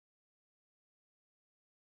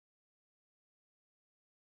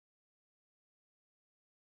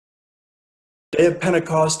The day of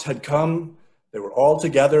Pentecost had come. They were all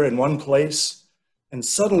together in one place, and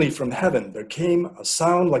suddenly from heaven there came a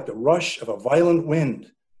sound like the rush of a violent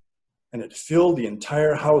wind, and it filled the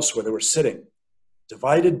entire house where they were sitting.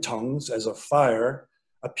 Divided tongues as of fire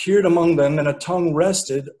appeared among them, and a tongue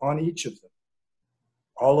rested on each of them.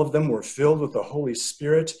 All of them were filled with the Holy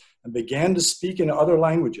Spirit and began to speak in other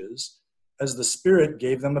languages as the Spirit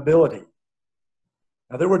gave them ability.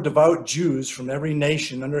 Now there were devout Jews from every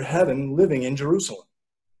nation under heaven living in Jerusalem.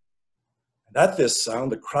 And at this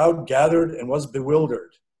sound, the crowd gathered and was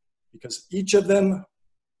bewildered, because each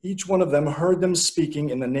one of them heard them speaking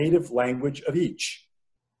in the native language of each.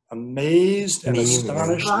 Amazed and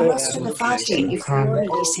astonished, Eravamo stupefatti e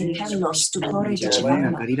furiosi sentendo lo stupore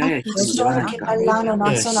dicevano: costoro che parlano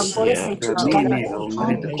non sono ancora tutti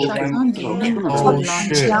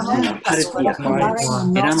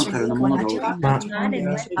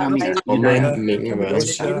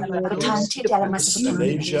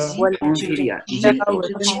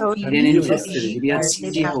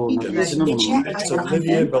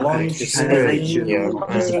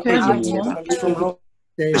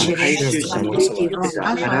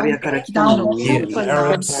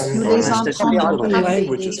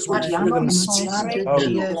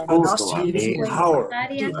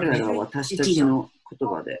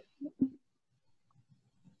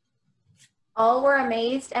All were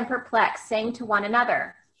amazed and perplexed, saying to one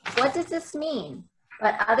another, "What does this mean?"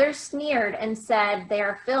 But others sneered and said, "They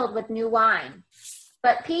are filled with new wine."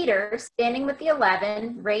 But Peter, standing with the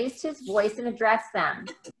 11, raised his voice and addressed them.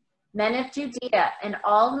 "Men of Judea and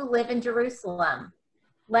all who live in Jerusalem,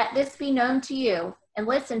 let this be known to you, and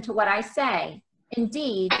listen to what I say.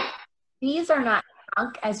 Indeed, these are not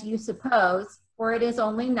drunk as you suppose, for it is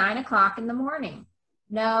only 9 o'clock in the morning.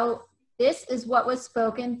 No, this is what was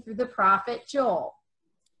spoken through the prophet Joel.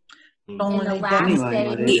 In the last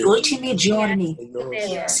days, Negli ultimi giorni,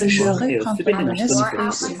 se je répandrai mon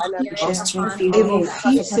esprit sur et vos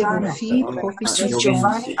fils et vos filles prophétiseront,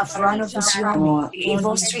 giovani avranno visioni, e i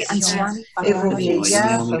vostri anziani et vos faranno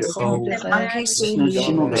vieillards visioni, rêveront. anche sui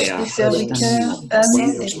lions. Les serviteurs,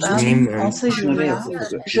 hommes et femmes, en ce jour-là,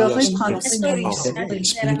 je répandrai mon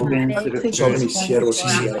esprit.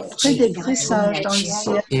 Près des présages dans le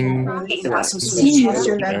ciel, signes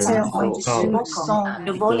sur la terre en dessous du sang.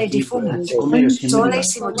 Nuvole di fumo, sole si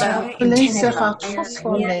muoverà Le in soleil sera tenebra,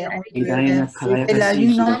 transformé en lumière et la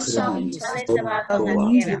lune en sang. Par la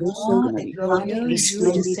nuit du grand et glorieux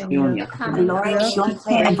jour du Seigneur, allora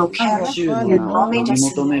chiunque invocare il nome del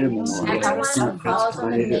Signore everyone who calls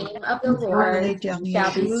on the name of the pour les Lord derniers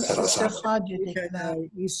shall be jours, ce saved." sera du déclare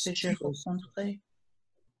que je rencontrerai.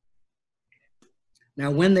 Now,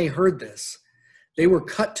 when they heard this, they were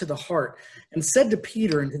cut to the heart and said to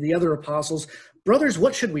Peter and to the other apostles, "Brothers,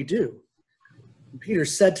 what should we do?" And Peter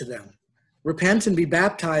said to them, "Repent and be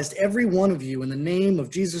baptized, every one of you, in the name of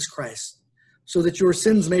Jesus Christ, so that your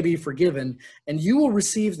sins may be forgiven, and you will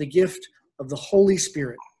receive the gift of the Holy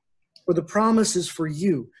Spirit. For the promise is for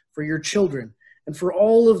you, for your children, and for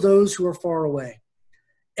all of those who are far away,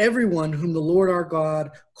 everyone whom the Lord our God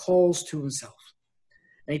calls to himself."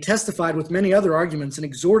 And he testified with many other arguments and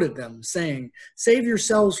exhorted them, saying, "Save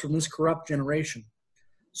yourselves from this corrupt generation."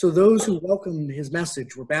 So those who welcomed his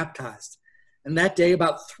message were baptized, and that day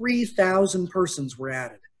about 3,000 persons were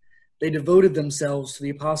added. They devoted themselves to the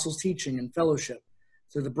apostles' teaching and fellowship,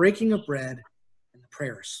 to the breaking of bread and the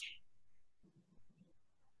prayers.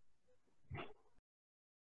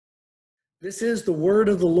 This is the word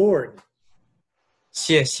of the Lord.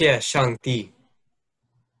 谢谢上帝。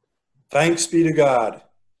 Thanks be to God.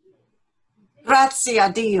 Grazie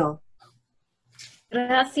a Dio.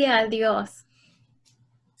 Gracias a Dios.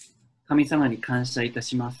 神様に感謝いた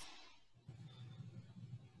します。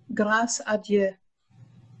 Grâce à Dieu.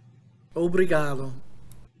 Obrigado.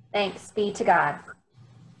 Thanks be to God.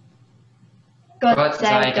 Gott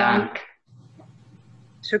sei Dank.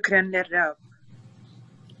 شكرا للرب.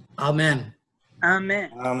 Amen.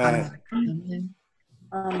 آمين. Amen. Amen.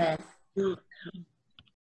 Amen.